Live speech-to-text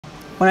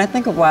When I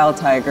think of wild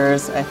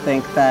tigers, I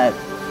think that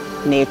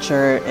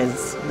nature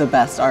is the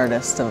best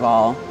artist of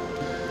all.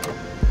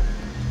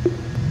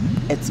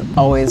 It's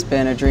always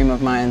been a dream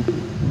of mine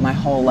my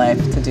whole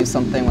life to do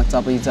something with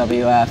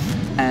WWF,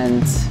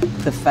 and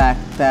the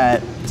fact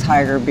that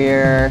Tiger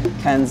Beer,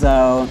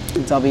 KENZO,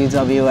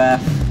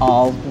 WWF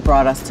all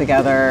brought us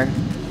together,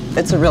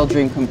 it's a real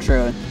dream come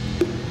true.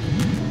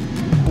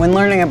 When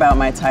learning about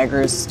my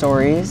tigers'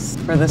 stories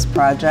for this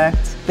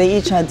project, they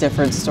each had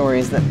different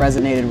stories that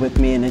resonated with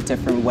me in a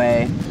different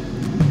way.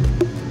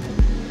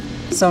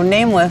 So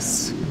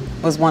Nameless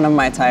was one of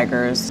my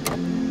tigers.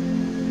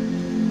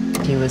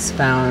 He was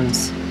found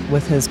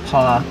with his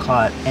paw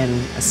caught in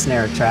a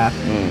snare trap.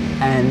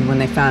 And when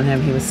they found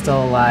him, he was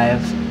still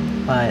alive,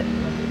 but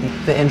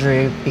the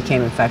injury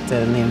became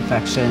infected and the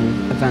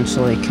infection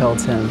eventually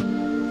killed him.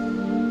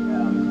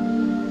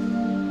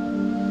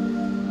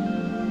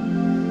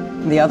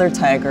 The other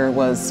tiger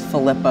was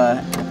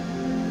Philippa.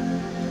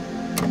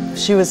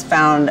 She was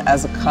found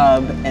as a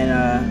cub in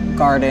a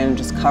garden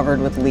just covered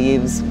with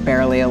leaves,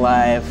 barely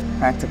alive,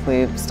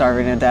 practically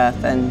starving to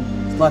death.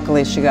 And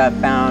luckily she got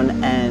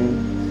found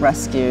and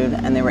rescued,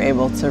 and they were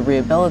able to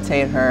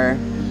rehabilitate her.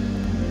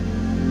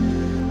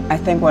 I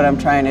think what I'm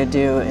trying to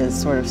do is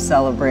sort of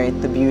celebrate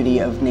the beauty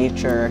of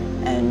nature,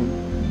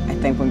 and I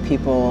think when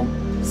people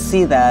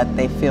see that,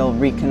 they feel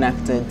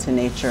reconnected to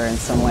nature in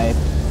some way.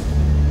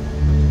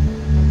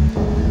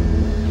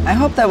 I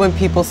hope that when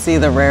people see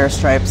the Rare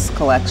Stripes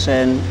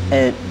collection,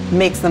 it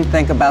makes them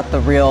think about the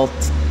real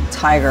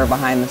tiger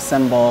behind the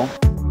symbol.